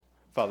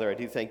Father, I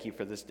do thank you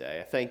for this day.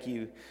 I thank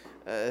you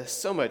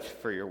so much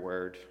for your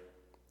word.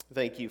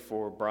 Thank you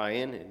for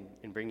Brian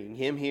and bringing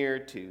him here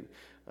to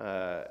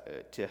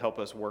help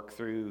us work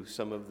through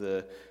some of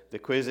the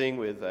quizzing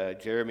with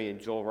Jeremy and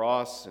Joel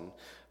Ross. And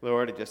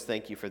Lord, I just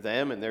thank you for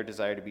them and their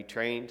desire to be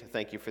trained.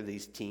 Thank you for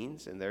these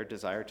teens and their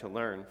desire to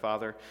learn.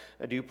 Father,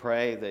 I do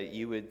pray that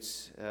you would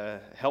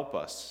help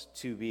us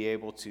to be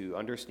able to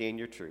understand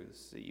your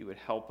truths, that you would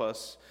help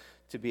us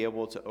to be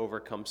able to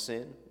overcome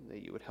sin,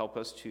 that you would help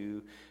us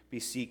to be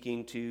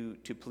seeking to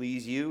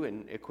please you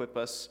and equip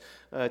us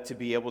to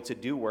be able to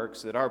do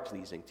works that are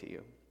pleasing to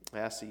you. I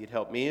ask that you'd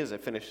help me as I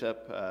finish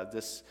up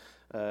this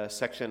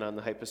section on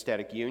the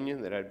hypostatic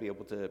union, that I'd be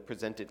able to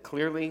present it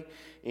clearly,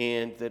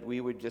 and that we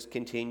would just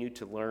continue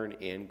to learn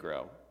and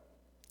grow.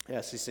 I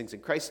ask these things in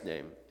Christ's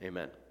name,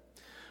 amen.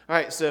 All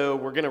right, so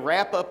we're going to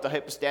wrap up the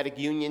hypostatic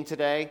union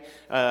today.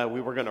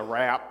 We were going to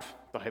wrap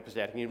the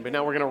hypostatic union, but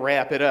now we're going to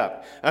wrap it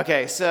up.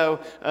 Okay, so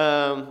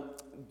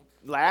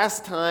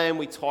last time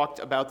we talked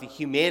about the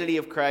humanity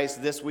of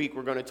Christ. This week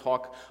we're going to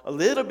talk a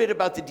little bit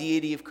about the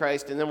deity of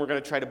Christ, and then we're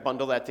going to try to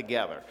bundle that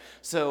together.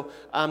 So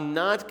I'm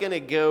not going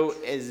to go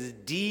as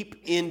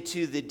deep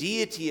into the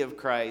deity of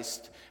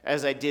Christ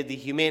as I did the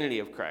humanity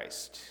of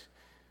Christ.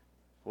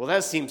 Well,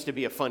 that seems to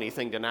be a funny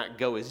thing to not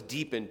go as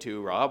deep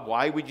into, Rob.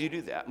 Why would you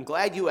do that? I'm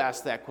glad you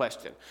asked that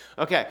question.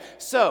 Okay,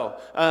 so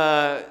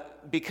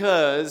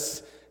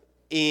because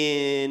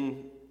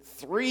in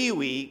 3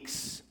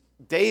 weeks,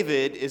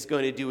 David is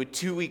going to do a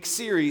 2-week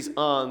series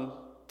on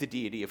the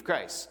deity of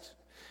Christ.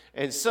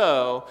 And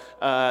so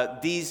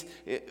these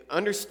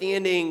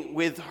understanding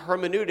with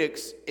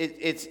hermeneutics,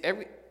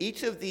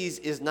 each of these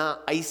is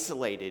not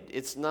isolated.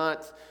 It's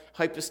not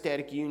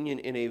hypostatic union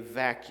in a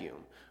vacuum.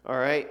 All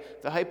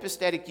right, the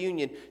hypostatic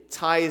union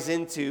ties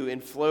into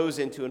and flows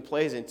into and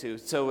plays into.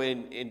 So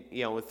in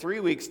 3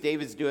 weeks,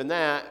 David's doing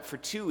that for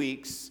 2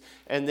 weeks,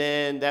 and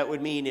then that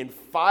would mean in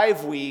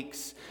 5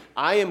 weeks,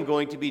 I am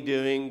going to be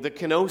doing the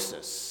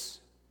kenosis.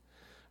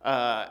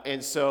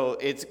 And so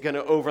it's going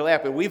to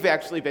overlap. And we've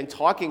actually been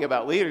talking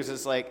about leaders.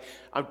 It's like,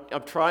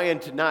 I'm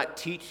trying to not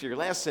teach your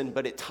lesson,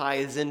 but it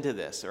ties into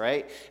this,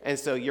 right? And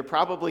so you're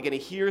probably going to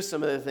hear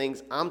some of the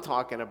things I'm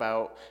talking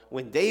about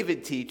when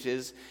David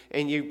teaches,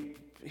 and you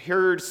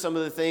heard some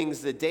of the things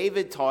that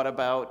David taught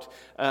about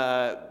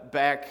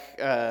back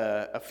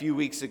a few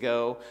weeks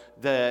ago,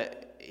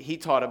 that he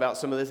taught about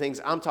some of the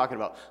things I'm talking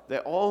about. They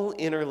all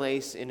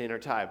interlace and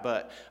intertie,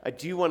 but I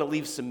do want to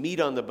leave some meat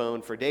on the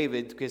bone for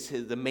David, because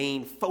the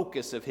main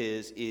focus of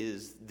his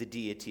is the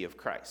deity of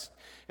Christ.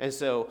 And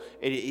so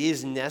it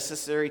is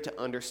necessary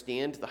to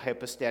understand the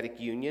hypostatic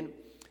union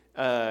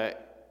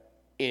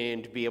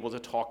and be able to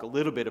talk a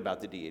little bit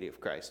about the deity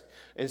of Christ.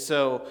 And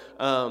so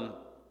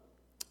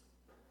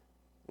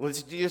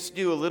let's just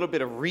do a little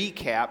bit of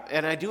recap,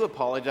 and I do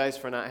apologize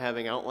for not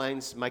having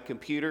outlines. My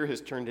computer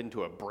has turned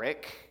into a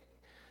brick.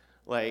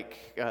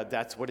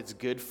 That's what it's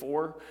good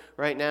for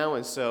right now,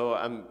 and so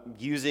I'm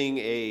using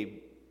a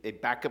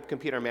backup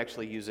computer. I'm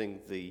actually using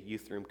the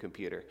youth room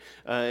computer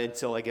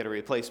until I get a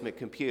replacement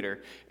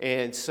computer.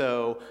 And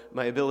so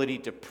my ability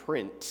to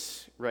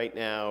print right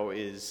now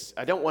is,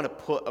 I don't want to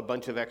put a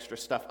bunch of extra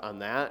stuff on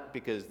that,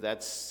 because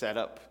that's set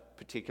up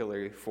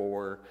particularly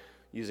for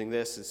using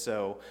this, and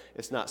so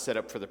it's not set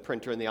up for the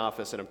printer in the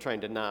office, and I'm trying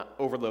to not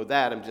overload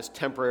that. I'm just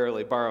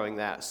temporarily borrowing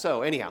that.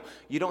 So anyhow,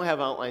 you don't have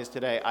outlines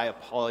today. I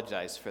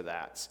apologize for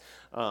that,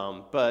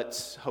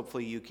 but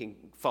hopefully you can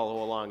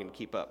follow along and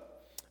keep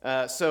up.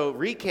 So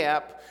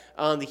recap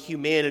on the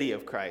humanity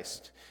of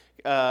Christ.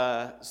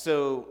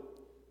 So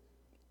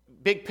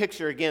big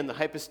picture, again, the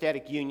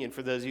hypostatic union,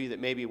 for those of you that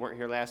maybe weren't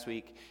here last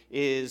week,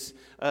 is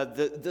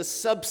the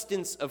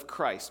substance of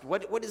Christ.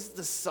 What is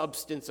the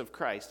substance of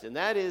Christ? And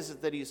that is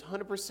that he's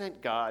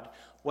 100% God,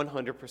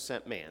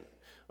 100% man.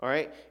 All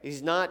right?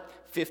 He's not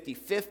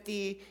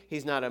 50-50.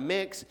 He's not a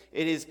mix.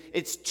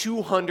 It's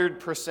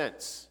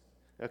 200%.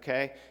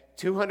 Okay?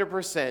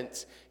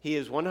 200%. He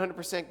is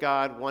 100%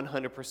 God,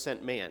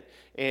 100% man.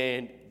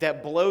 And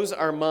that blows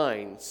our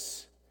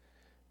minds.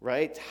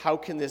 Right? How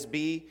can this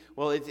be?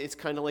 Well, it's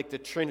kind of like the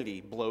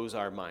Trinity blows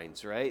our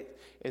minds, right?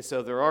 And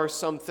so there are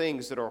some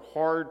things that are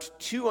hard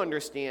to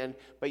understand,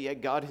 but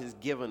yet God has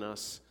given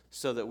us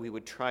so that we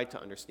would try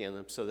to understand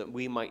them, so that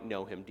we might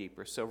know him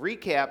deeper. So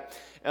recap,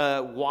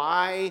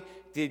 why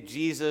did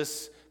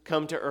Jesus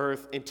come to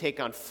earth and take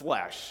on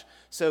flesh?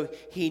 So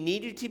he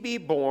needed to be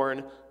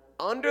born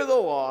under the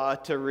law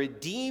to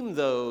redeem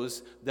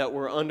those that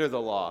were under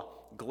the law.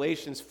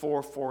 Galatians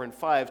 4 and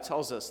 5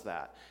 tells us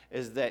that,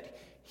 is that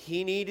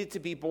he needed to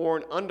be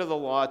born under the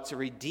law to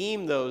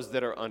redeem those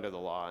that are under the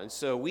law. And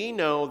so we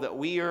know that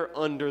we are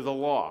under the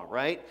law,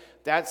 right?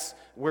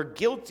 We're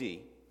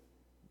guilty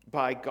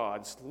by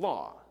God's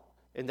law.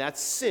 And that's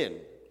sin,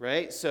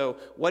 right? So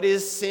what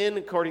is sin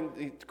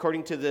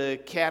according to the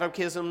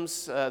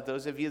catechisms?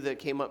 Those of you that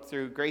came up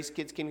through Grace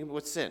Kids Kingdom,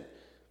 what's sin?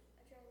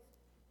 A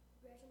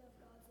transgression of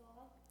God's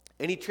law.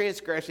 Any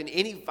transgression,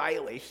 any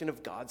violation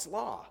of God's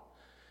law.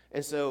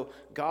 And so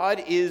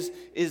God is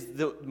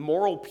the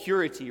moral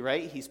purity,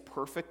 right? He's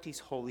perfect, he's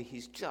holy,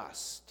 he's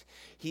just.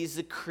 He's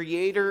the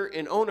creator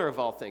and owner of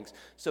all things.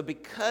 So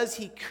because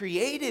he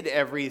created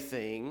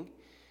everything,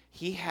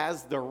 he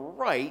has the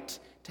right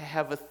to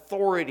have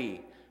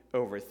authority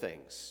over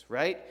things,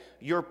 right?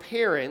 Your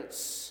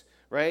parents,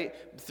 right?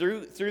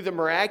 Through the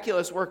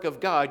miraculous work of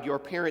God, your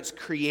parents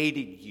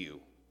created you.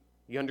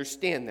 You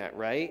understand that,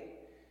 right?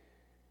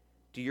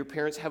 Do your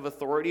parents have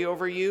authority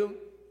over you?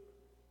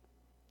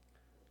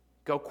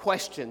 Go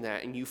question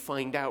that and you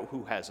find out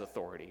who has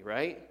authority,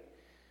 right?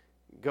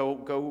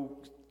 Go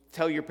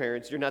tell your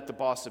parents you're not the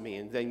boss of me,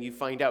 and then you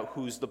find out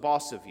who's the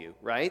boss of you,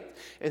 right?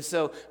 And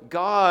so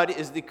God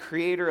is the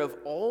creator of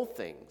all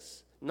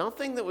things.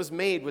 Nothing that was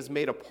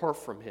made apart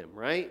from him,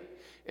 right?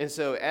 And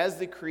so as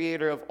the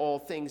creator of all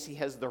things, he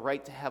has the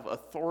right to have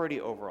authority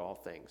over all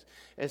things.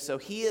 And so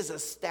he has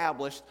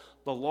established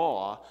the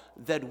law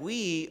that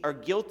we are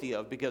guilty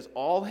of because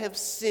all have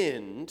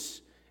sinned,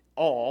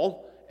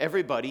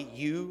 everybody,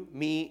 you,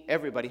 me,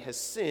 everybody has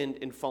sinned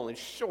and fallen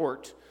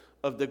short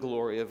of the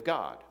glory of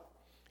God.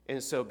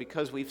 And so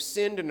because we've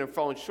sinned and have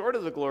fallen short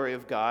of the glory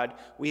of God,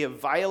 we have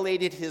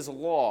violated his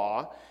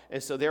law,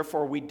 and so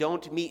therefore we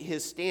don't meet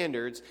his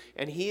standards,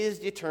 and he has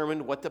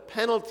determined what the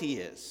penalty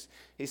is.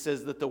 He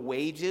says that the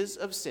wages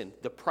of sin,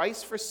 the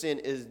price for sin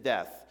is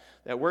death.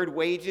 That word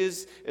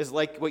wages is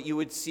like what you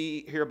would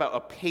hear about a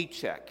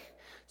paycheck.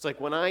 It's like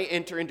when I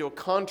enter into a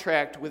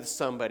contract with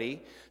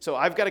somebody, so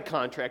I've got a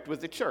contract with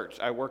the church.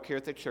 I work here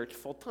at the church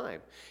full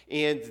time,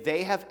 and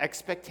they have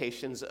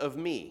expectations of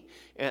me.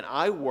 And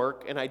I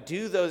work and I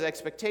do those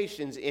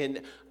expectations,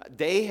 and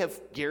they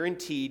have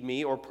guaranteed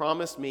me or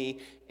promised me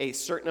a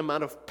certain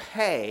amount of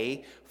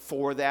pay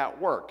for that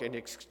work in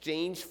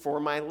exchange for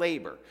my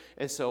labor.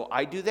 And so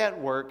I do that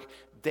work,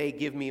 they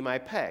give me my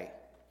pay.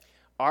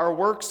 Our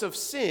works of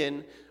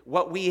sin,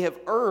 what we have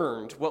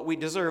earned, what we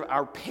deserve,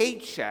 our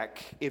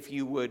paycheck, if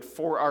you would,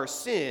 for our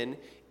sin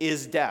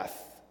is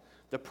death.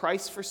 The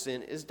price for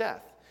sin is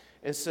death.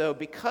 And so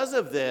because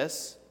of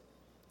this,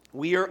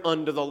 we are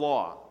under the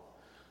law.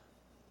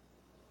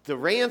 The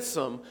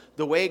ransom,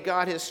 the way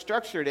God has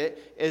structured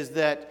it, is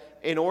that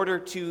in order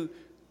to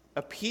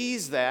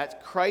appease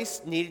that,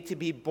 Christ needed to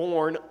be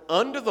born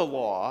under the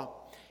law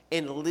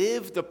and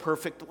live the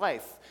perfect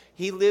life.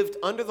 He lived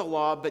under the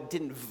law but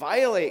didn't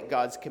violate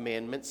God's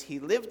commandments. He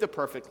lived the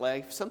perfect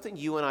life, something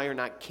you and I are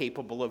not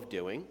capable of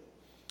doing,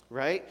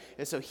 right?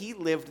 And so he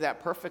lived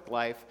that perfect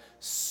life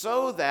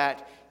so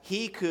that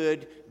he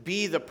could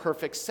be the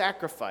perfect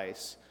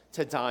sacrifice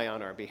to die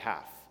on our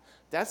behalf.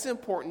 That's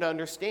important to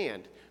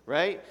understand,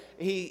 right?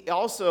 He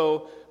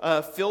also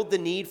filled the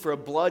need for a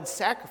blood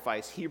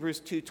sacrifice, Hebrews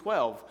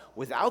 2:12.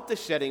 Without the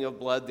shedding of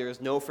blood, there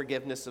is no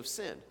forgiveness of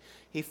sin.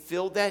 He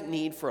filled that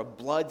need for a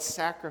blood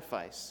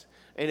sacrifice.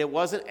 And it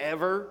wasn't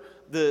ever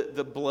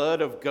the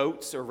blood of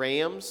goats or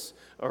rams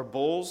or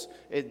bulls.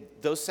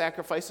 Those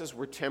sacrifices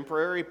were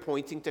temporary,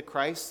 pointing to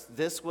Christ.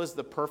 This was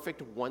the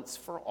perfect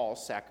once-for-all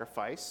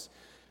sacrifice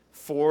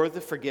for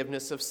the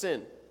forgiveness of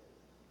sin.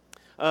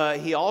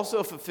 He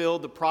also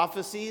fulfilled the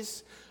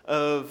prophecies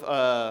of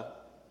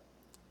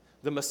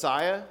the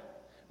Messiah,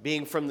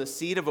 being from the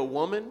seed of a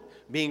woman,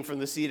 being from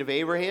the seed of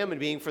Abraham, and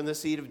being from the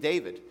seed of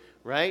David,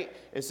 right?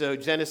 And so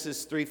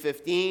Genesis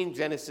 3:15,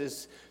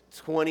 Genesis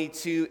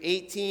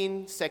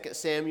 22:18, 2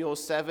 Samuel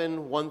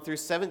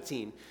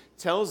 7:1-17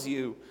 tells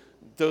you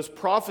those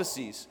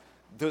prophecies,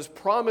 those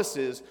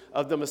promises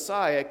of the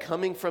Messiah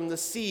coming from the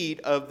seed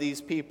of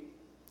these people.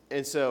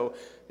 And so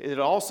it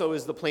also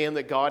is the plan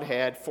that God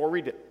had for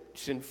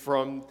redemption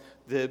from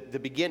the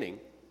beginning.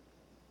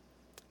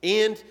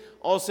 And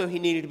also he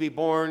needed to be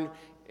born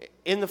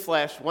in the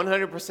flesh,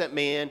 100%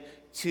 man,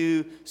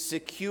 to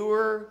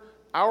secure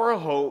our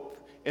hope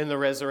in the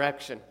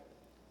resurrection.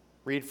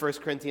 Read 1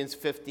 Corinthians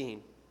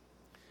 15.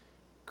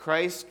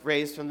 Christ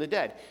raised from the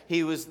dead.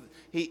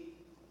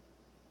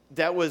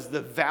 That was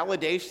the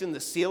validation, the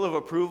seal of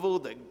approval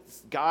that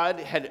God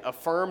had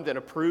affirmed and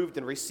approved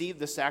and received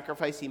the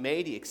sacrifice he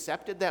made. He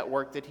accepted that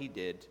work that he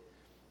did.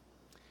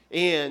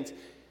 And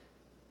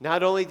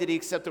not only did he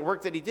accept the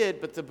work that he did,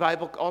 but the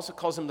Bible also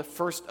calls him the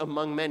first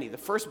among many, the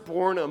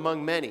firstborn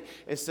among many.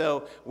 And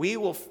so we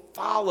will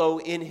follow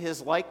in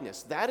his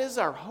likeness. That is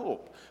our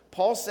hope.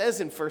 Paul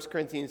says in 1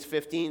 Corinthians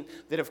 15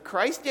 that if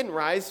Christ didn't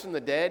rise from the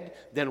dead,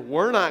 then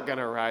we're not going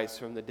to rise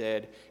from the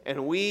dead,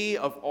 and we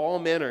of all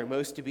men are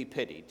most to be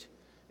pitied.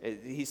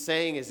 He's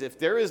saying is if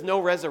there is no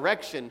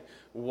resurrection,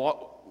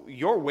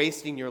 you're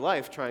wasting your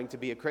life trying to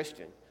be a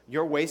Christian.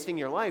 You're wasting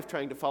your life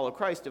trying to follow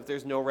Christ if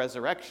there's no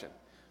resurrection.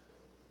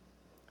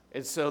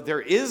 And so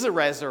there is a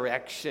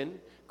resurrection.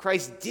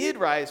 Christ did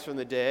rise from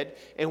the dead,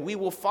 and we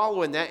will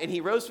follow in that. And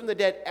he rose from the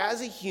dead as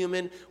a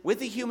human,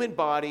 with a human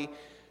body.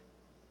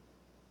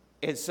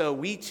 And so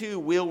we too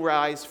will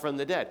rise from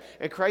the dead.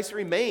 And Christ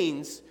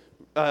remains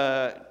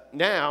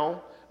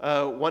now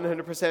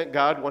 100%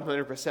 God,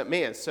 100%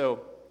 man.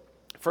 So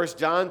 1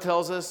 John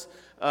tells us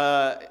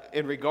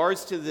in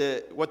regards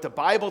to what the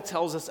Bible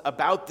tells us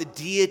about the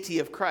deity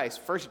of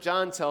Christ. 1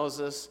 John tells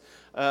us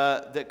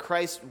that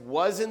Christ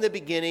was in the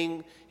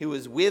beginning, he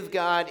was with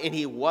God, and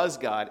he was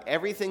God.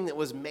 Everything that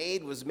was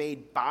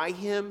made by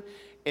him,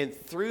 and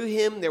through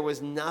him there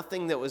was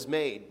nothing that was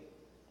made.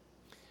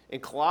 In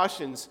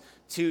Colossians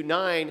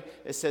 2:9,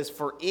 it says,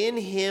 "For in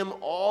him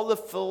all the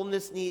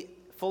fullness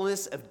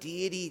of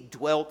deity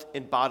dwelt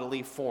in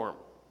bodily form."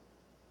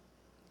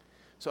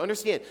 So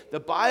understand, the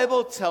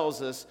Bible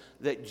tells us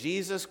that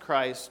Jesus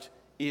Christ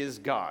is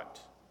God.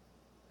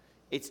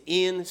 It's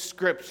in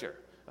Scripture,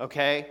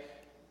 okay?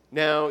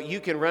 Now, you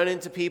can run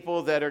into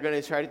people that are going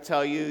to try to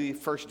tell you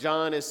 1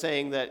 John is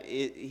saying that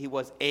he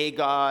was a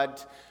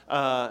God.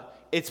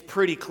 It's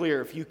pretty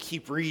clear if you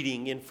keep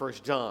reading in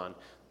 1 John.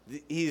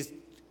 He's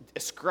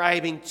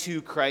ascribing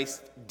to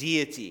Christ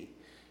deity.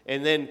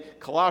 And then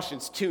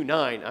Colossians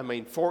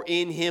 2:9, for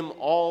in him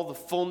all the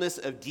fullness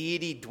of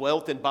deity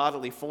dwelt in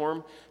bodily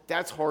form.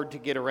 That's hard to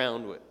get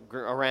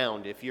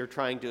around if you're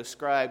trying to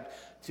ascribe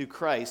to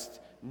Christ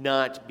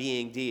not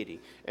being deity.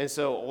 And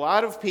so a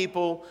lot of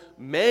people,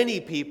 many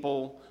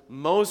people,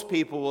 most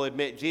people will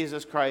admit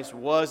Jesus Christ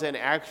was an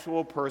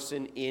actual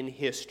person in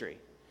history.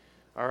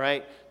 All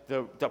right?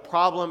 The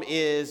problem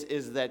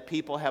is that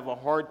people have a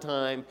hard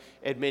time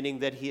admitting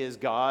that he is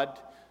God.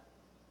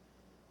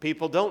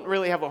 People don't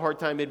really have a hard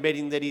time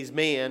admitting that he's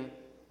man.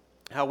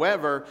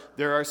 However,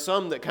 there are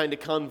some that kind of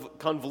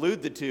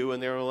convolute the two,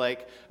 and they're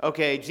like,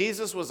 okay,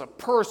 Jesus was a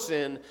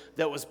person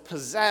that was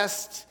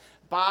possessed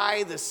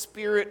by the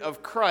Spirit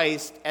of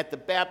Christ at the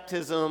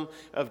baptism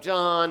of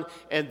John,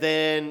 and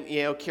then,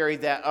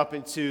 carried that up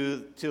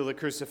into the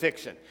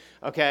crucifixion.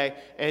 Okay?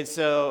 And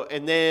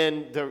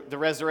then the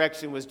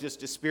resurrection was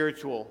just a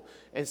spiritual.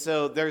 And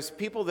so there's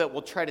people that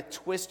will try to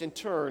twist and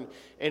turn,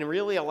 and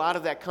really a lot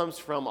of that comes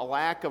from a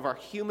lack of our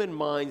human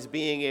minds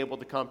being able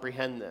to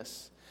comprehend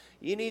this.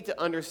 You need to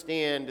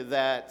understand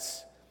that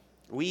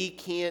we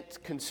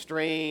can't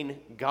constrain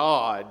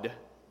God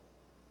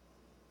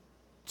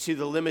to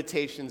the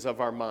limitations of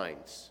our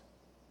minds.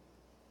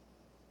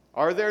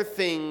 Are there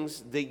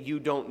things that you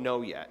don't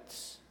know yet?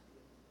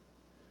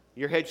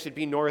 Your head should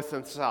be north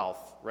and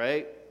south,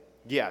 right?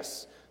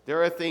 Yes.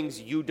 There are things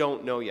you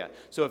don't know yet.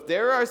 So if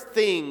there are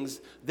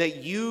things that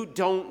you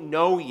don't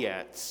know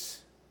yet,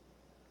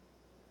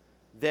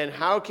 then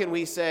how can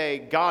we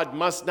say God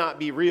must not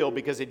be real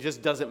because it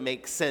just doesn't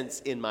make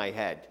sense in my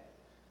head?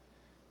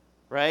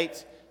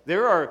 Right?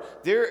 There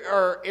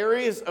are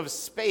areas of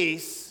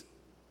space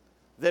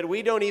that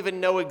we don't even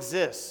know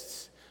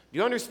exist. Do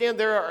you understand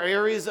there are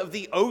areas of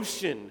the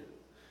ocean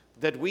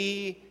that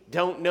we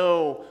don't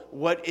know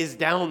what is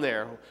down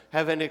there,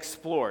 haven't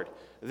explored?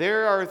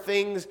 There are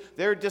things,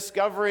 they're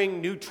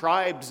discovering new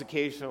tribes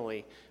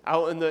occasionally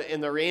out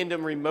in the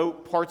random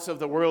remote parts of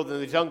the world in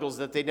the jungles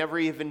that they never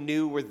even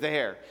knew were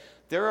there.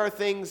 There are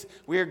things,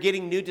 we are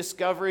getting new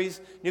discoveries,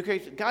 new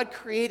creation. God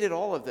created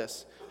all of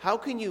this. How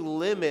can you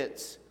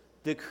limit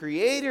the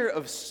creator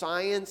of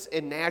science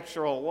and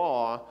natural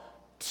law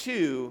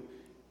to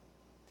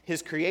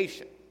his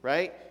creation,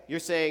 right? You're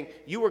saying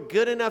you were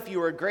good enough, you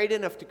were great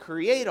enough to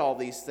create all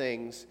these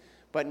things,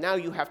 but now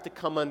you have to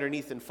come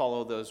underneath and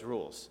follow those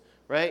rules.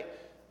 Right?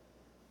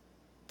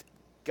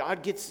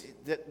 God gets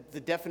the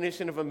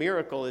definition of a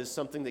miracle is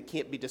something that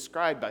can't be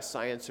described by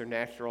science or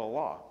natural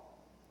law.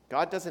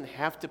 God doesn't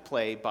have to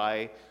play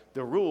by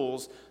the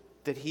rules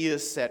that he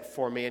has set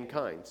for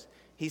mankind.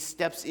 He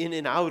steps in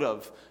and out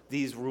of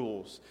these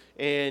rules,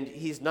 and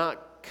he's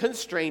not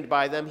constrained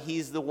by them.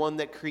 He's the one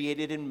that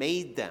created and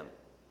made them.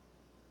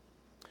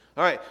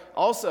 All right.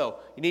 Also,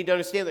 you need to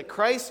understand that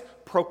Christ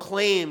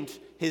proclaimed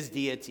his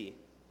deity.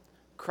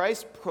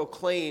 Christ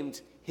proclaimed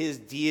his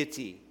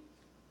deity.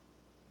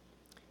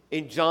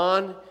 In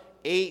John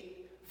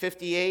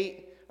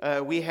 8:58,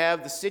 we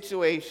have the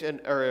situation,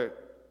 or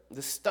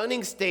the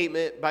stunning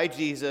statement by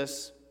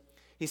Jesus.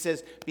 He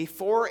says,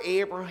 "Before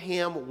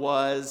Abraham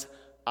was,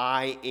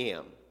 I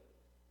am."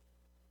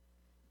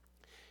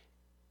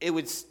 It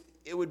would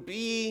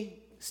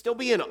still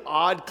be an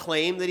odd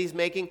claim that he's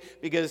making,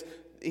 because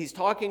he's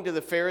talking to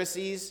the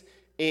Pharisees,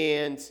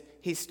 and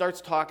he starts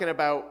talking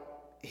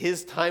about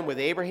his time with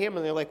Abraham,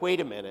 and they're like, wait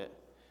a minute.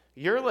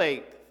 You're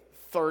like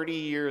 30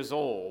 years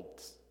old.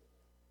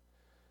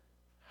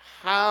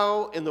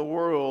 How in the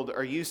world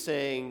are you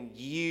saying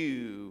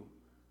you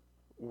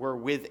were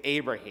with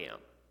Abraham?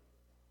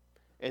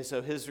 And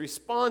so his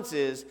response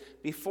is,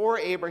 before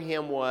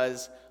Abraham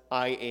was,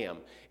 I am.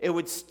 It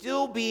would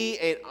still be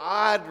an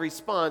odd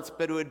response,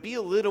 but it would be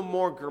a little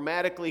more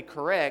grammatically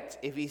correct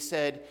if he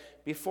said,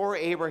 before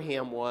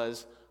Abraham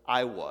was,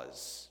 I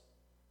was.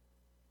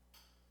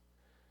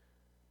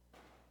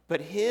 But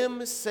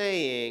him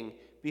saying,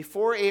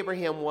 before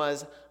Abraham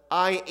was,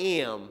 I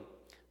am,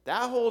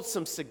 that holds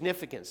some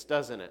significance,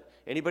 doesn't it?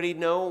 Anybody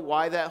know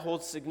why that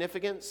holds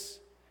significance?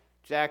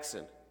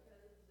 Jackson.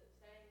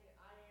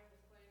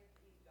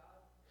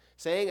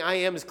 Saying I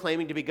am is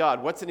claiming to be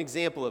God. What's an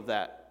example of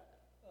that?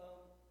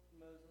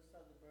 Moses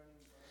had the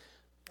burning bush.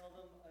 Tell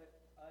them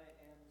I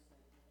am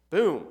sent.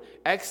 Boom.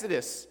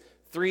 Exodus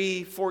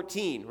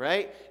 3:14,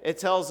 right? It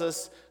tells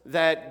us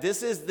that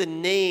this is the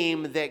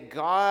name that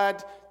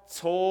God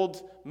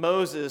told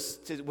Moses,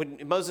 when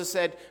Moses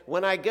said,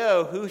 when I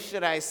go, who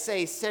should I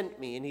say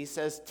sent me? And he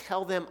says,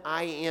 tell them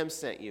I am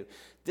sent you.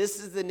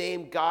 This is the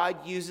name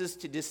God uses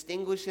to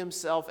distinguish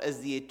himself as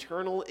the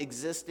eternal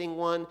existing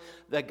one,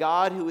 the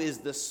God who is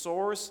the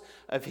source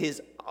of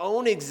his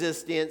own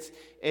existence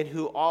and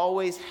who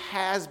always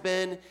has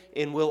been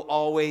and will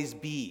always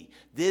be.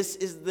 This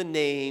is the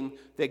name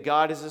that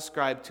God has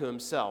ascribed to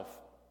himself.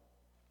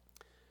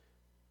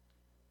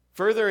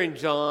 Further in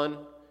John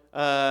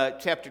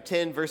chapter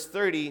 10, verse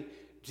 30,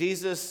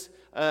 Jesus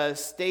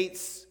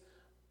states,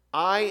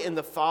 I and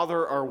the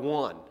Father are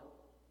one.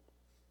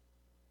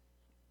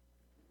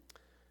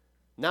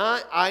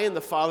 Not I and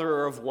the Father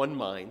are of one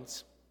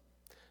mind.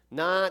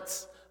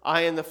 Not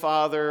I and the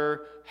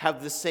Father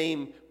have the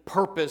same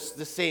purpose,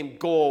 the same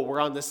goal.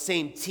 We're on the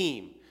same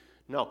team.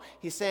 No,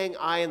 he's saying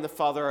I and the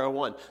Father are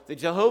one. The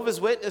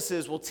Jehovah's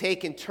Witnesses will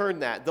take and turn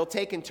that. They'll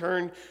take and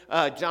turn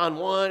John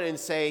 1 and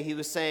say he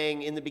was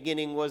saying in the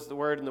beginning was the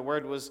Word, and the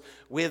Word was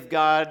with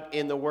God,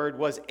 and the Word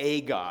was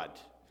a God.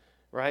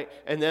 Right?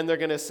 And then they're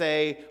going to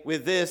say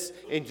with this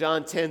in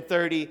John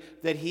 10:30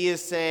 that he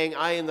is saying,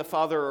 I and the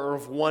Father are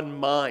of one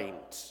mind.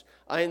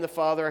 I and the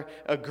Father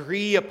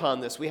agree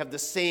upon this. We have the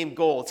same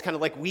goal. It's kind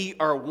of like we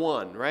are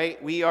one,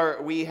 right? We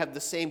have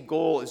the same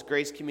goal as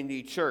Grace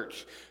Community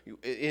Church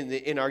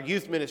in our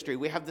youth ministry.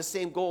 We have the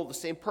same goal, the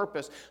same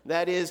purpose.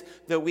 That is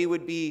that we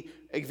would be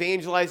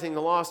evangelizing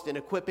the lost and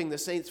equipping the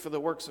saints for the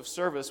works of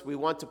service. We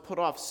want to put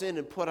off sin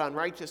and put on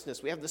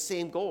righteousness. We have the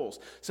same goals.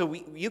 So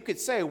you could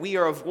say we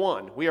are of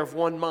one. We are of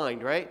one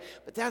mind, right?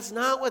 But that's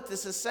not what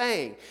this is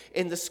saying.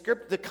 In the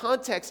script, the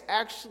context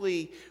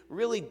actually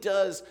really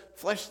does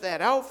flesh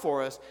that out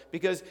for us,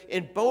 because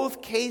in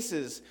both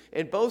cases,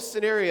 in both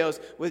scenarios,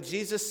 with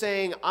Jesus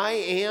saying, I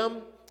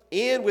am,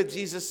 and with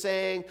Jesus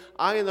saying,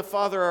 I and the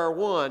Father are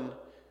one,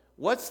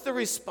 what's the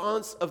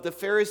response of the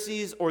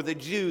Pharisees or the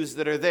Jews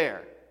that are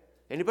there?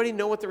 Anybody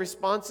know what the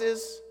response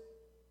is?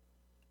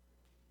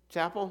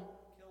 Chapel?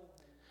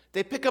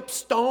 They pick up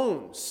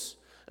stones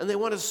and they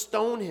want to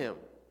stone him.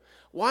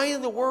 Why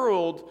in the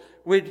world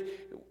would,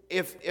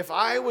 if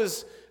I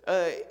was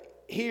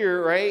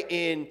here, right,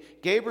 and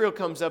Gabriel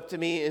comes up to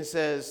me and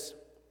says,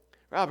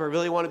 Rob, I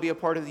really want to be a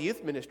part of the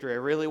youth ministry. I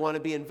really want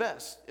to be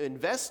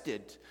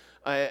invested.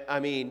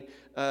 I'm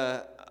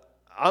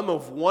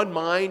of one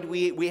mind.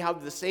 We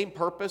have the same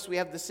purpose. We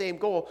have the same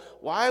goal.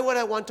 Why would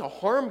I want to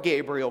harm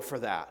Gabriel for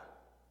that?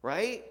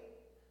 Right?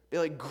 Be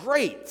like,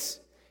 great.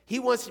 He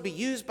wants to be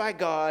used by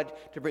God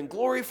to bring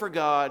glory for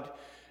God.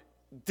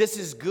 This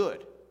is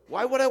good.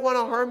 Why would I want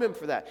to harm him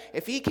for that?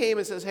 If he came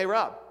and says, hey,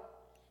 Rob,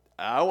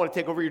 I want to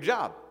take over your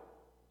job.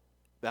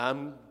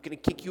 I'm going to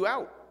kick you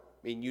out.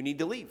 I mean, you need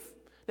to leave.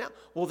 Now,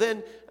 well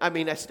then,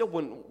 I still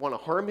wouldn't want to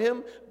harm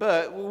him,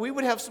 but we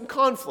would have some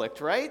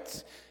conflict,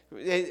 right?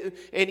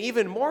 And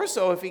even more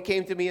so if he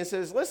came to me and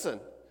says, listen,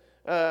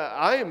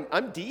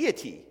 I'm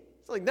deity.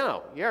 It's like,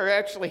 no, you're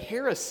actually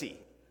heresy.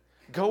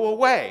 Go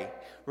away,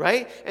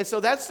 right? And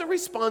so that's the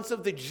response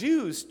of the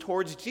Jews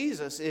towards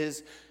Jesus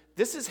is,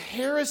 this is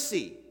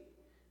heresy.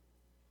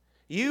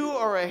 You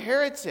are a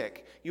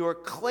heretic. You are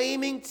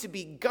claiming to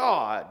be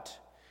God,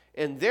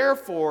 and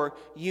therefore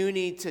you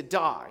need to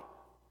die.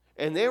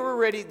 And they were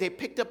ready, they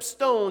picked up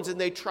stones and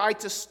they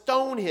tried to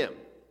stone him.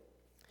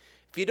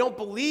 If you don't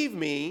believe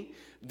me,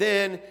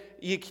 then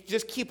you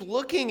just keep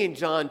looking in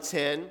John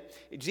 10.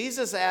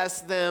 Jesus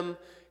asked them,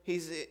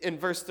 in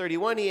verse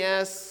 31, he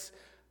asks,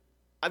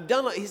 I've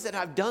done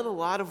a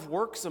lot of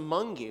works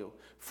among you.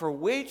 For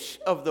which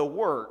of the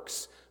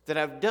works that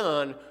I've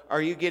done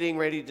are you getting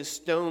ready to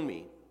stone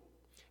me?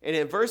 And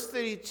in verse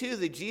 32,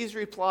 the Jews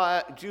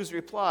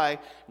reply,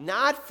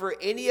 not for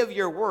any of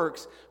your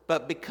works,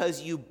 but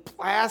because you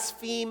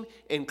blaspheme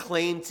and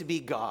claim to be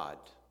God.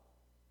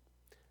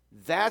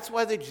 That's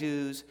why the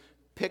Jews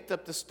picked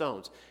up the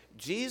stones.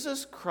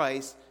 Jesus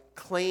Christ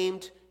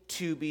claimed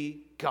to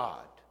be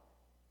God.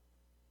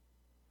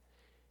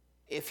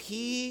 If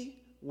he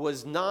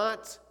was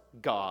not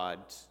God,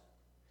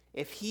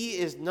 if he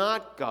is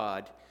not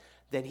God,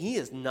 then he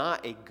is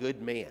not a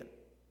good man.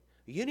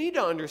 You need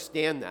to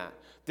understand that.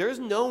 There's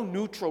no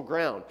neutral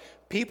ground.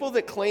 People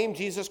that claim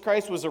Jesus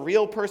Christ was a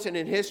real person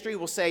in history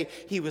will say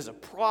he was a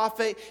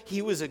prophet,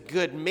 he was a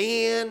good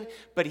man,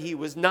 but he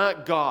was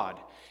not God.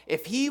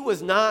 If he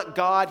was not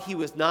God, he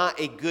was not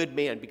a good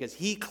man because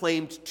he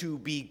claimed to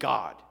be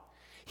God.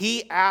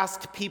 He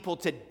asked people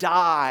to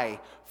die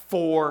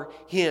for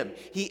him.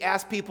 He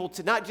asked people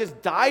to not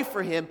just die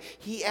for him,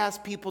 he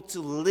asked people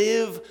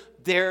to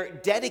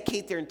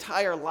dedicate their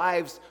entire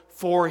lives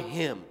for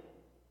him.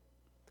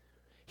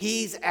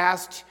 He's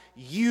asked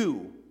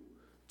you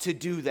to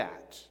do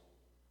that.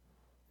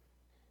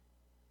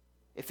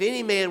 If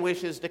any man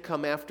wishes to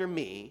come after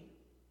me,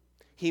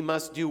 he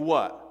must do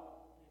what?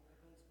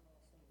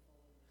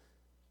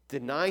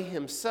 Deny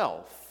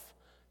himself,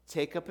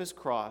 take up his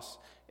cross,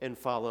 and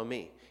follow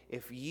me.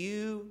 If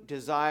you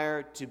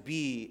desire to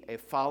be a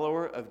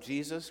follower of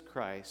Jesus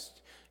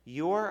Christ,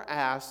 you are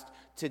asked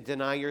to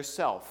deny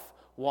yourself.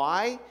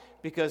 Why?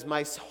 Because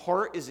my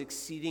heart is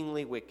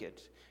exceedingly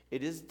wicked.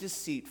 It is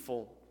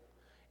deceitful.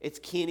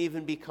 It can't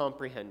even be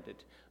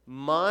comprehended.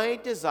 My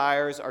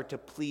desires are to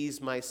please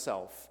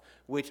myself,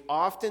 which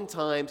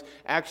oftentimes,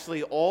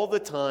 actually all the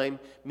time,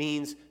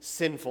 means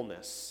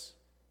sinfulness.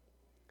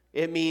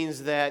 It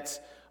means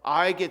that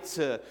I get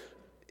to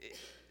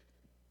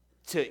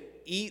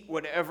eat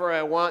whatever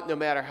I want, no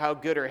matter how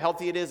good or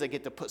healthy it is. I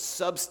get to put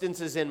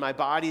substances in my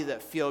body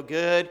that feel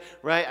good,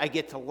 right? I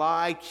get to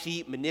lie,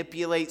 cheat,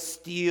 manipulate,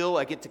 steal.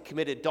 I get to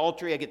commit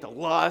adultery. I get to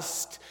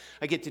lust.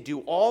 I get to do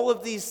all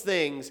of these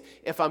things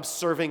if I'm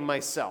serving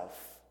myself,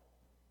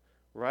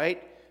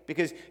 right?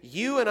 Because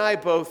you and I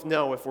both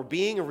know, if we're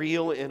being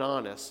real and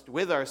honest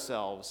with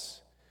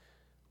ourselves,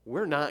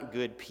 we're not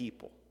good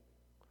people,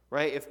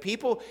 right?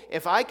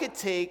 If I could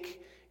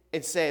take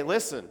and say,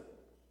 listen,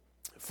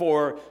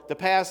 for the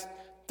past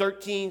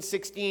 13,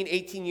 16,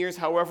 18 years,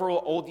 however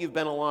old you've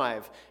been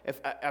alive,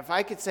 if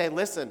I could say,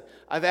 listen,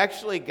 I've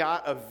actually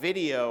got a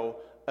video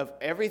of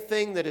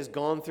everything that has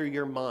gone through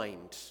your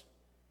mind,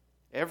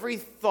 every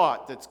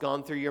thought that's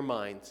gone through your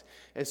mind.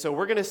 And so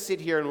we're going to sit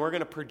here and we're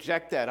going to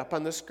project that up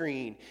on the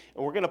screen,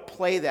 and we're going to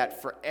play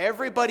that for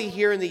everybody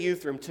here in the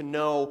youth room to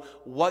know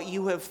what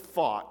you have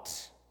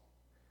thought,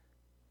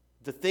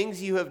 the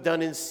things you have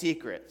done in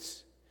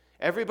secret.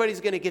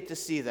 Everybody's going to get to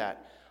see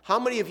that. How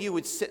many of you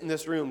would sit in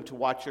this room to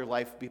watch your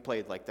life be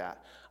played like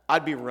that?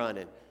 I'd be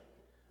running.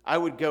 I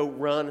would go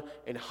run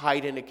and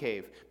hide in a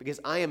cave because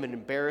I am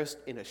embarrassed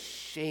and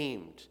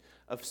ashamed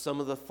of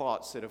some of the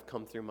thoughts that have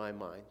come through my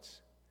mind,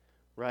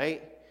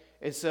 right?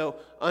 And so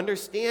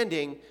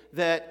understanding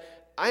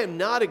that I am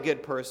not a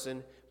good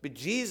person, but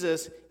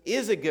Jesus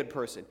is a good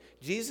person.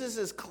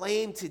 Jesus'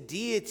 claim to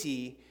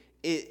deity,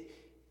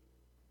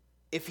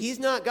 if he's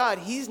not God,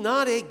 he's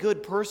not a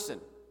good person.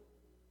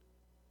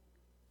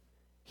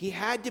 He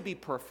had to be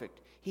perfect.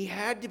 He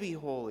had to be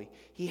holy.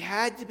 He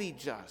had to be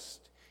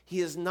just.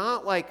 He is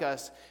not like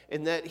us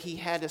in that he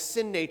had a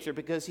sin nature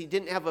because he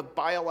didn't have a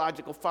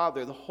biological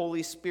father. The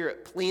Holy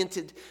Spirit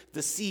planted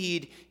the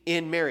seed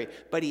in Mary.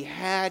 But he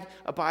had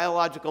a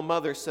biological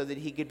mother so that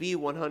he could be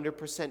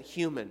 100%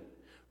 human,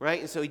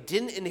 right? And so he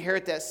didn't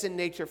inherit that sin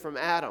nature from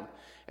Adam.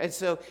 And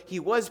so he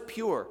was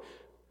pure.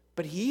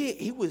 But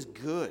he was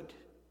good,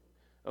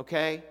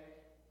 okay?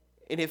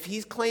 And if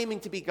he's claiming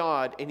to be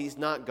God and he's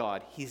not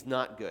God, he's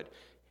not good.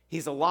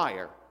 He's a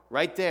liar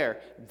right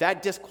there.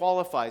 That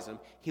disqualifies him.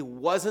 He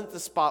wasn't the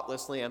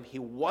spotless lamb. He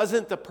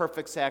wasn't the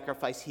perfect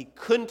sacrifice. He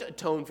couldn't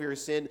atone for your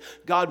sin.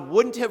 God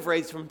wouldn't have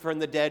raised him from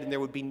the dead, and there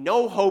would be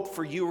no hope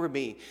for you or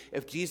me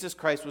if Jesus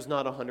Christ was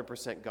not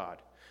 100%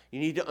 God. You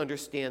need to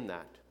understand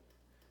that.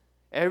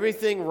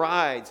 Everything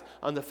rides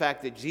on the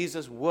fact that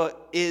Jesus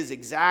is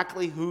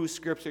exactly who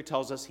Scripture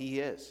tells us he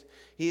is.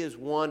 He is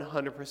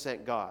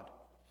 100% God.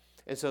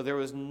 And so there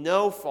was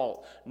no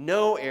fault,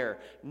 no error,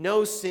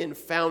 no sin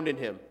found in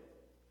him.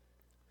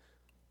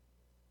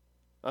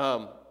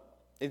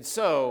 And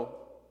so,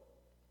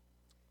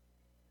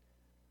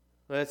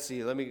 let's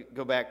see. Let me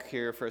go back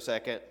here for a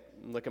second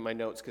and look at my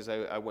notes because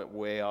I went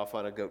way off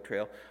on a goat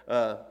trail.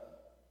 All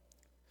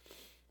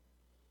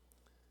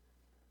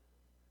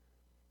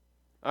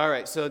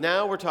right, so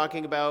now we're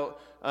talking about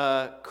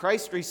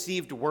Christ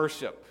received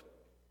worship.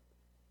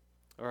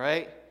 All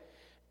right?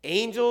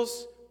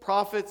 Angels,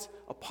 prophets,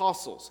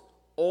 apostles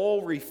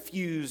all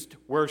refused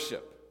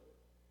worship.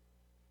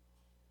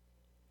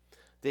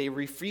 They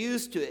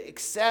refused to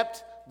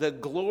accept the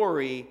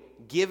glory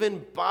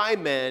given by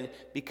men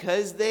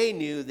because they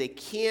knew they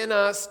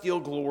cannot steal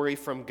glory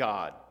from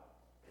God.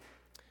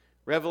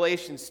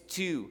 Revelations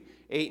 2,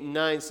 8 and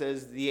 9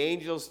 says, the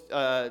angels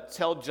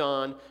tell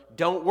John,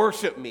 don't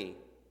worship me.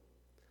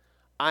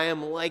 I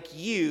am like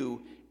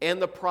you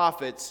and the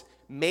prophets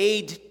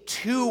made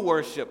to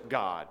worship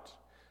God.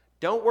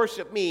 Don't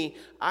worship me.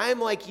 I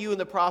am like you and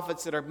the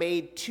prophets that are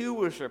made to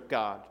worship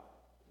God.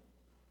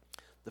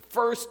 The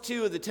first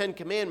two of the 10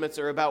 commandments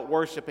are about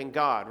worshiping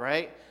God,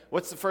 right?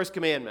 What's the first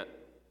commandment?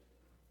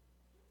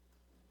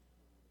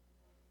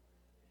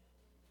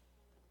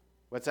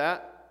 What's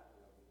that?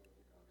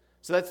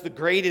 So that's the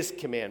greatest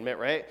commandment,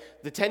 right?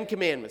 The 10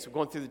 commandments. We're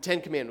going through the 10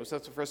 commandments.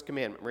 That's the first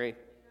commandment, right?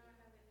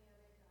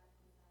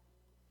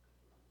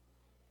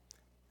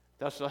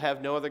 Thou shalt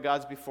have no other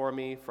gods before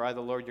me, for I,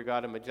 the Lord your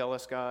God, am a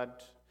jealous God.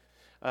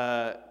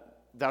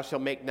 Thou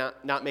shalt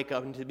not make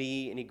unto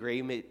me any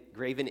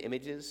graven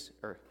images,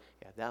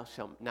 thou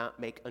shalt not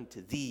make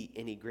unto thee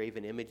any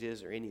graven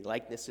images or any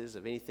likenesses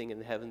of anything in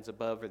the heavens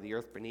above or the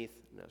earth beneath.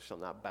 Thou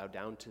shalt not bow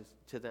down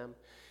to them.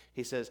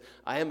 He says,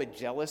 I am a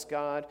jealous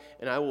God,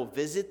 and I will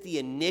visit the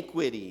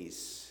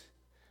iniquities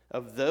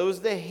of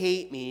those that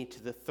hate me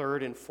to the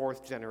third and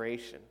fourth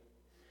generation.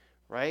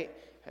 Right?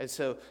 And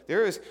so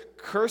there is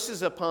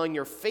curses upon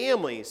your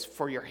families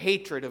for your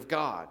hatred of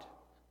God.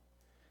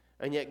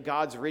 And yet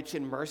God's rich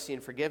in mercy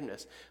and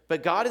forgiveness.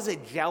 But God is a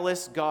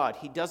jealous God.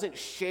 He doesn't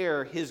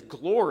share his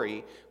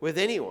glory with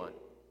anyone.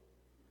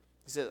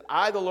 He says,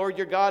 I, the Lord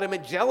your God, am a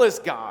jealous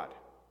God.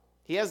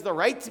 He has the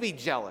right to be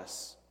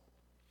jealous.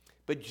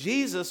 But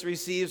Jesus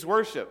receives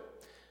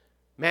worship.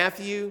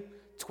 Matthew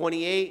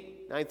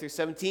 28, 9 through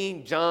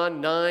 17,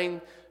 John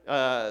 9,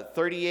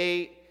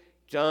 38,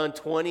 John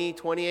 20,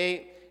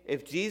 28.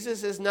 If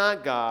Jesus is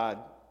not God,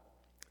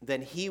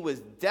 then he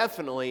was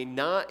definitely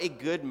not a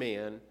good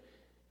man.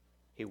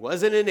 He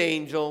wasn't an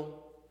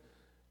angel,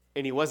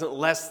 and he wasn't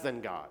less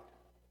than God.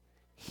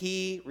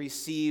 He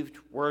received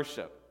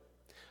worship.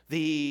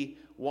 The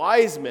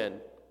wise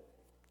men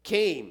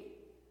came.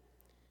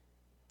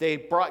 They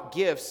brought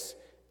gifts,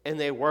 and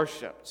they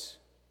worshiped.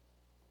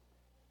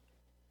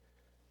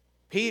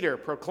 Peter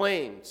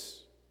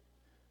proclaims,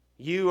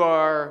 "You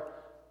are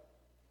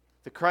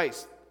the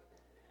Christ,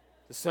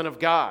 the Son of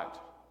God."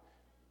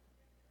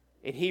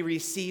 And he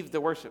received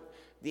the worship.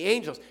 The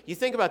angels, you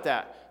think about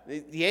that.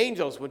 The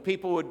angels, when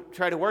people would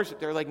try to worship,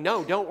 they were like,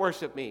 "No, don't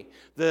worship me."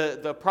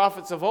 The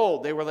prophets of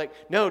old, they were like,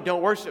 "No,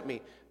 don't worship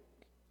me."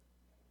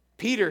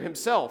 Peter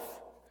himself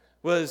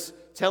was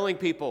telling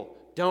people,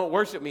 "Don't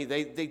worship me."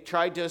 They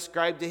tried to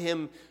ascribe to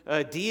him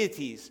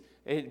deities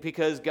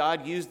because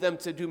God used them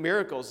to do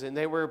miracles. And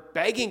they were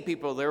begging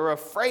people. They were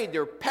afraid. They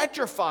were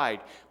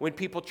petrified when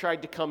people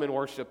tried to come and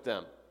worship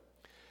them.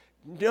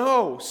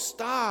 No,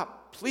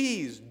 stop.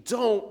 Please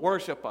don't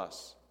worship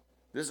us.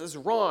 This is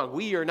wrong.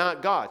 We are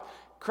not God.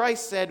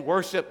 Christ said,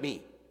 "Worship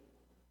me."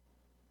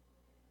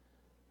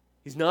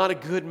 He's not a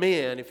good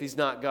man if he's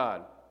not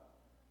God.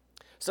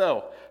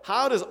 So,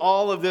 how does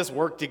all of this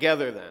work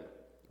together then?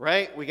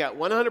 Right? We got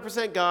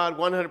 100% God,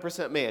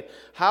 100% man.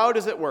 How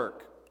does it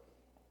work?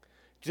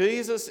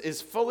 Jesus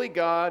is fully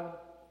God.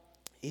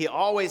 He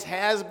always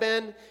has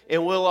been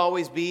and will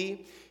always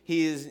be.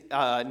 He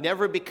has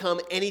never become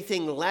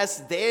anything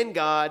less than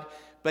God,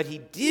 but he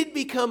did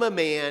become a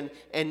man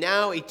and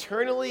now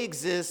eternally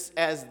exists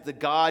as the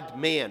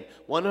God-man.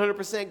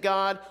 100%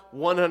 God,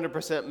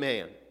 100%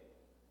 man.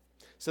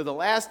 So the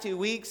last 2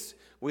 weeks,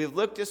 we've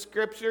looked at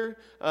Scripture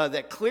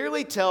that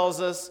clearly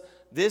tells us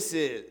this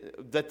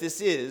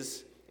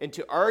is, and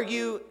to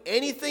argue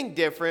anything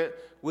different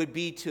would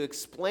be to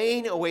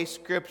explain away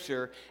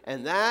Scripture,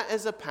 and that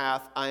is a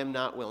path I am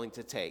not willing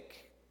to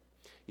take.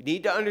 You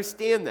need to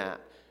understand that.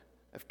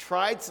 I've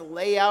tried to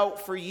lay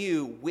out for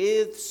you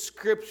with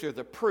Scripture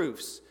the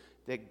proofs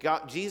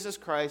that Jesus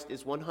Christ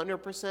is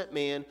 100%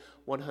 man,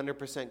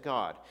 100%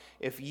 God.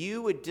 If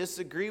you would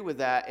disagree with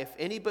that, if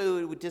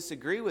anybody would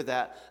disagree with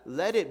that,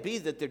 let it be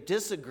that they're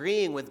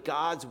disagreeing with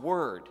God's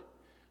word.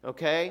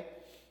 Okay?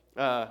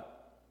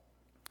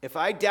 If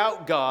I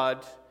doubt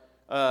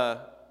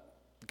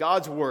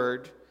God's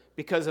word,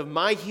 because of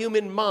my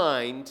human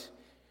mind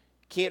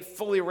can't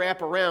fully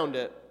wrap around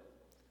it,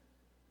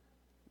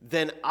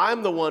 then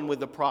I'm the one with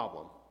the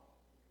problem.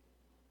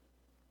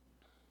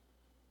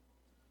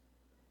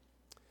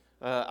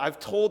 I've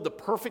told the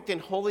perfect and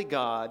holy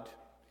God,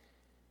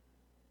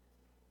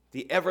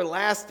 the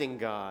everlasting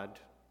God,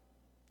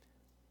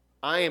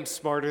 I am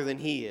smarter than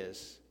he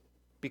is,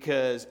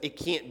 because it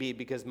can't be,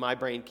 because my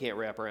brain can't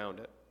wrap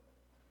around it.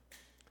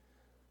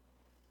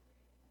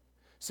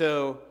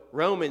 So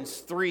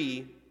Romans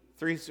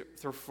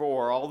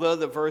 3:3-4, although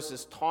the verse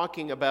is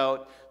talking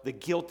about the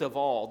guilt of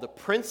all, the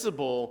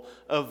principle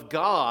of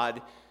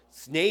God's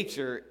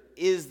nature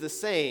is the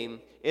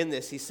same in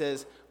this. He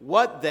says,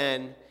 "What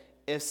then,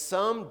 if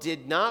some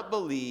did not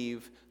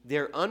believe,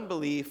 their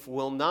unbelief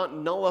will not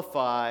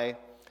nullify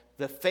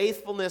the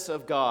faithfulness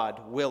of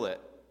God, will it?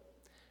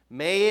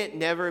 May it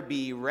never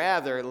be.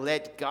 Rather,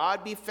 let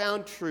God be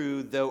found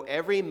true, though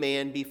every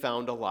man be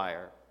found a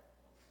liar."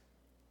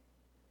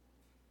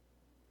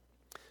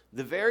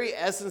 The very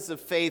essence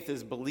of faith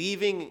is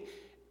believing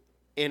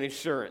in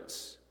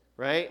assurance,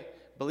 right?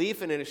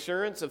 Belief in an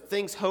assurance of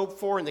things hoped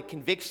for and the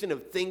conviction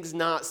of things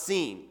not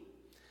seen.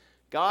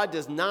 God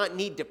does not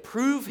need to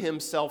prove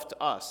himself to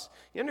us.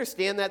 You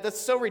understand that? That's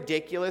so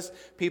ridiculous.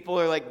 People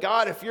are like,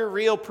 "God, if you're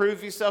real,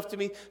 prove yourself to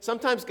me."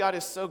 Sometimes God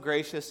is so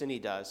gracious, and he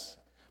does.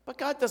 But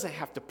God doesn't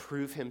have to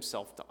prove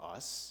himself to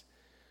us.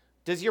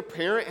 Does your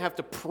parent have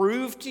to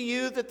prove to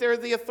you that they're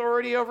the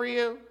authority over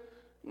you?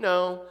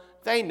 No.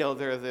 They know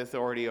they're the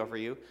authority over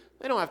you.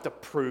 They don't have to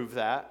prove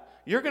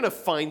that. You're going to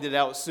find it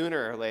out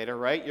sooner or later,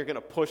 right? You're going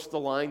to push the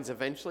lines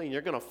eventually, and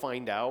you're going to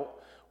find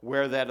out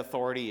where that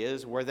authority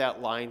is, where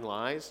that line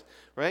lies,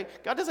 right?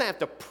 God doesn't have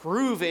to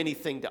prove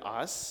anything to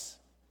us.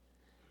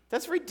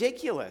 That's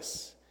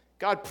ridiculous.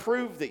 God,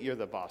 prove that you're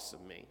the boss of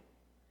me.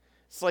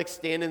 It's like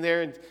standing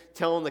there and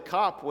telling the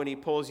cop when he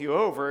pulls you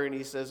over and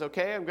he says,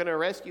 "Okay, I'm going to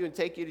arrest you and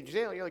take you to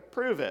jail." You're like,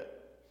 "Prove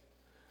it."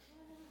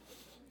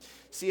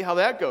 See how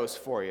that goes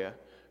for you.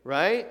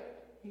 Right?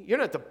 You're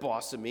not the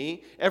boss of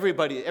me. Every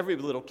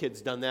little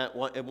kid's done that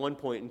at one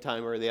point in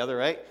time or the other,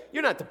 right?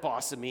 You're not the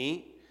boss of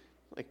me.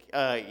 Like,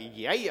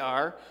 yeah, you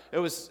are. It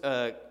was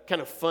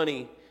kind of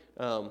funny.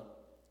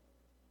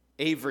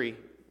 Avery,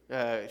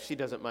 she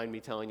doesn't mind me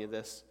telling you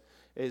this,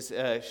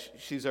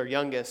 she's our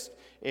youngest,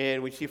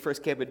 and when she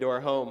first came into our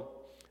home,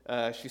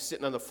 she's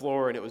sitting on the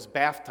floor, and it was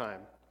bath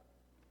time,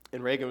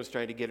 and Reagan was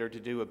trying to get her to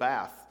do a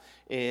bath,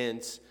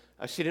 and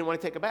she didn't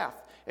want to take a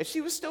bath. And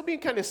she was still being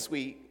kind of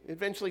sweet.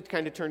 Eventually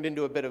kind of turned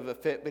into a bit of a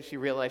fit, but she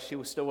realized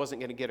she still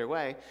wasn't going to get her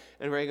way.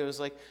 And Reagan was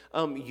like,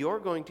 "You're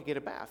going to get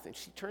a bath." And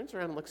she turns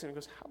around and looks at her and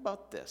goes, "How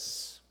about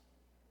this?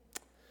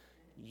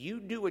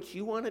 You do what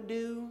you want to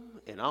do,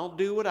 and I'll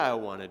do what I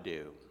want to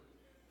do."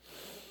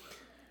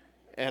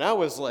 And I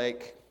was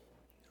like,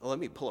 Well, let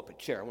me pull up a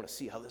chair. I want to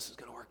see how this is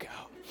going to work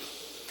out.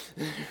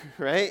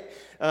 Right?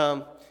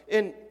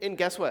 And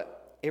guess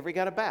what? Avery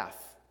got a bath.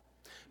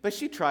 But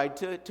she tried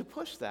to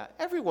push that.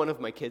 Every one of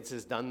my kids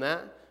has done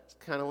that. It's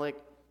kind of like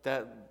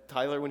that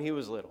Tyler when he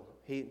was little.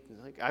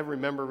 I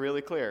remember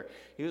really clear.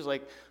 He was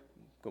like,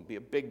 going to be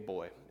a big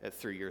boy at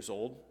 3 years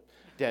old.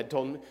 Dad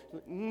told him,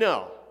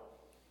 no.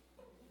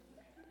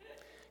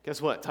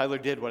 Guess what? Tyler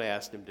did what I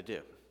asked him to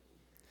do.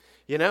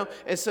 You know?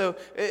 And so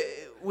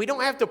we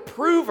don't have to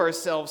prove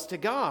ourselves to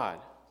God.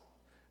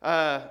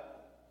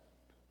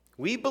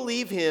 We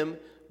believe him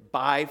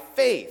by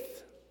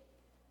faith.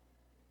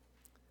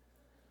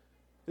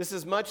 This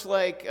is much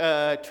like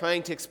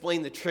trying to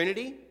explain the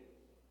Trinity.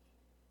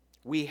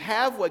 We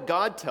have what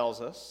God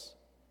tells us,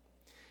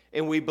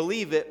 and we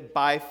believe it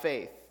by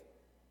faith.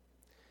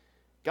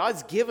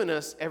 God's given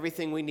us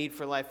everything we need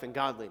for life and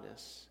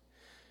godliness.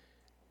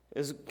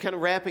 As kind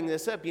of wrapping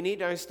this up, you need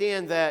to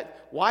understand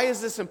that why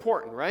is this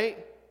important,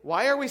 right?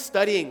 Why are we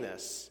studying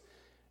this?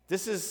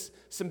 This is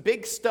some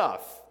big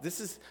stuff. This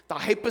is the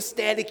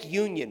hypostatic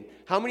union.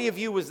 How many of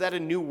you was that a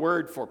new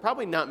word for?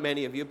 Probably not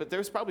many of you, but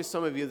there's probably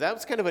some of you. That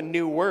was kind of a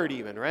new word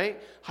even,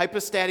 right?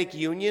 Hypostatic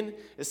union.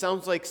 It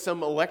sounds like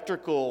some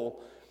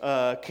electrical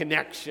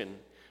connection,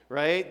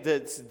 right?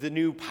 That's the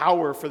new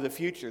power for the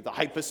future, the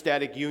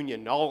hypostatic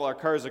union. All our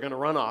cars are going to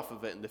run off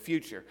of it in the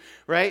future,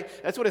 right?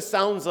 That's what it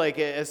sounds like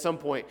at some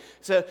point.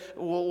 So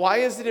why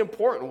is it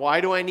important? Why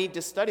do I need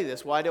to study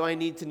this? Why do I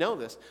need to know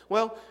this?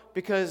 Well,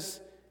 because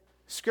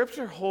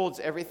Scripture holds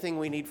everything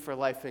we need for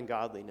life and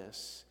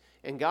godliness.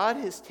 And God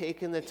has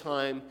taken the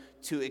time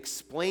to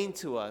explain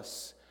to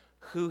us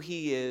who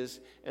he is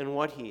and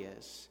what he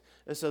is.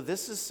 And so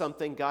this is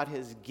something God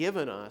has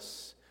given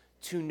us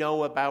to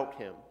know about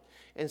him.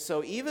 And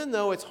so even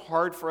though it's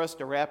hard for us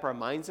to wrap our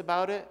minds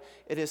about it,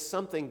 it is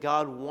something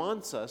God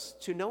wants us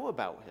to know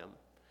about him.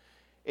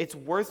 It's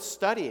worth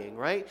studying,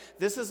 right?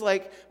 This is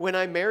like when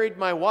I married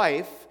my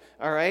wife,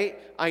 all right?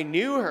 I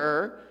knew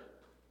her,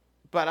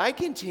 but I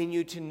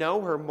continue to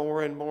know her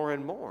more and more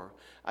and more.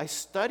 I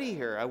study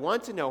her. I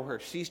want to know her.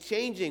 She's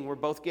changing. We're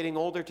both getting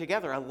older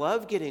together. I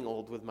love getting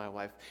old with my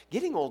wife.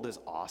 Getting old is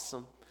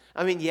awesome.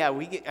 I mean, yeah,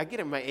 I get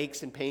in my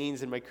aches and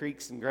pains and my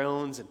creaks and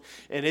groans, and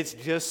it's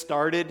just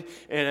started,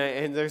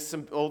 and there's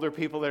some older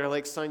people that are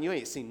like, son, you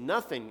ain't seen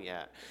nothing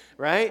yet,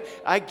 right?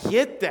 I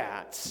get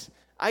that.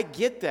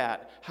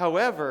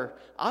 However,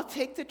 I'll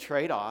take the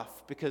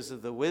trade-off because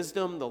of the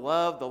wisdom, the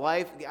love, the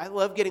life. I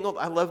love getting old.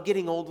 I love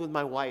getting old with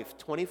my wife.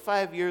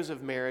 25 years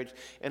of marriage,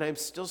 and I'm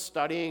still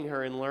studying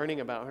her and learning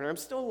about her. I'm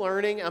still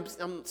learning.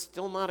 I'm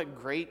still not a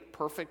great,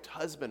 perfect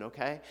husband,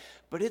 okay?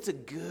 But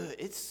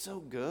it's so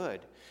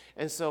good.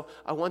 And so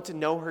I want to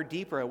know her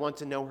deeper. I want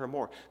to know her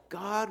more.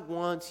 God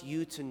wants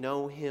you to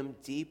know him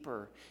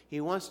deeper. He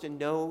wants to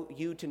know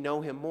you to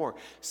know him more.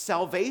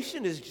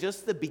 Salvation is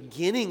just the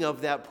beginning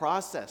of that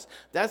process.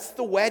 That's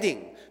the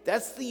wedding.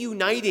 That's the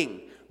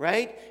uniting,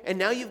 right? And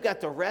now you've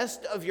got the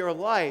rest of your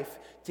life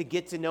to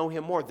get to know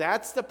him more.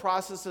 That's the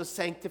process of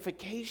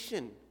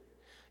sanctification.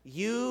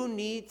 You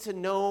need to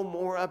know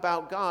more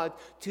about God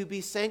to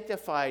be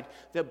sanctified.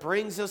 That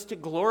brings us to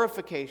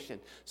glorification.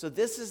 So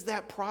this is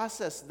that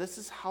process. This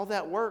is how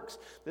that works.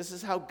 This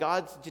is how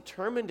God's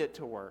determined it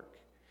to work.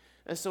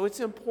 And so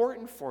it's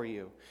important for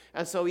you.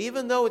 And so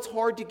even though it's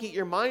hard to get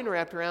your mind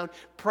wrapped around,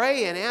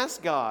 pray and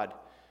ask God,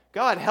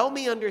 God, help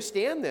me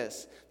understand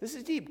this. This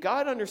is deep.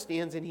 God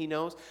understands and he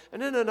knows.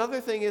 And then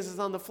another thing is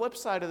on the flip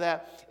side of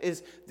that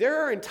is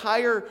there are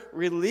entire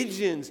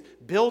religions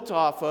built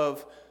off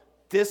of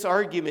this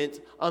argument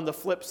on the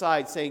flip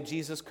side saying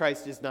Jesus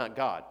Christ is not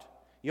God.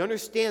 You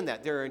understand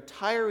that? There are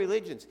entire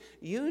religions.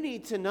 You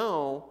need to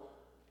know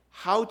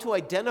how to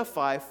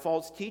identify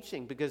false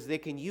teaching because they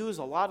can use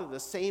a lot of the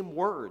same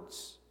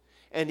words.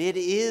 And it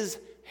is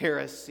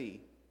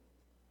heresy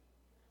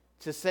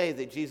to say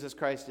that Jesus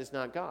Christ is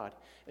not God.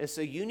 And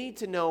so you need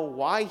to know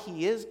why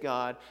he is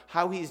God,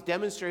 how he's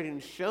demonstrated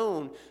and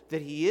shown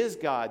that he is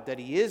God, that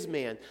he is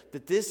man,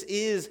 that this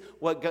is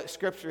what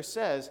Scripture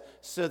says,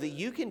 so that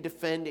you can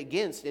defend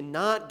against and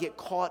not get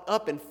caught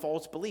up in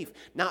false belief,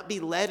 not be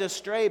led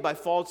astray by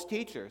false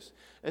teachers.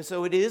 And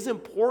so it is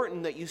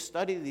important that you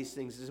study these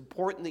things. It's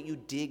important that you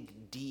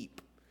dig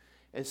deep.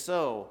 And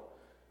so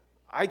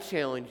I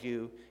challenge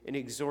you and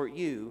exhort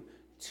you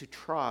to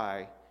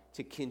try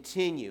to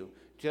continue.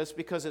 Just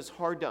because it's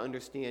hard to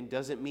understand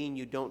doesn't mean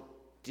you don't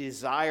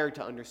desire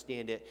to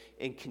understand it,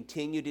 and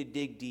continue to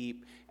dig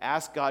deep.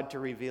 Ask God to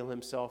reveal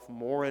himself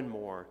more and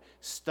more.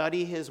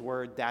 Study his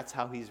word. That's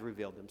how he's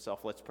revealed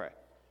himself. Let's pray.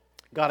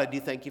 God, I do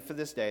thank you for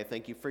this day. I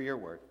thank you for your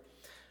word.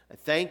 I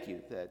thank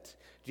you that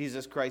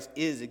Jesus Christ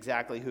is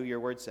exactly who your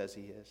word says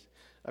he is.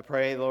 I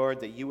pray, Lord,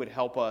 that you would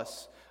help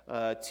us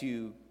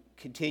to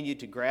continue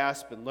to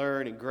grasp and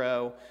learn and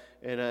grow.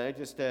 And I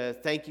just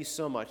thank you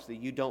so much that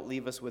you don't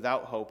leave us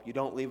without hope. You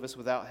don't leave us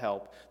without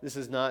help. This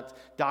is not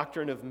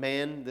doctrine of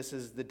man. This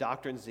is the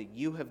doctrines that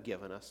you have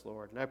given us,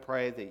 Lord. And I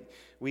pray that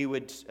we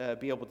would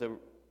be able to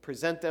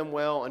present them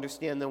well,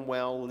 understand them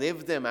well,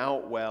 live them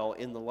out well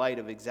in the light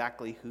of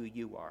exactly who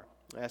you are.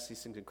 I ask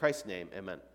these things in Christ's name. Amen.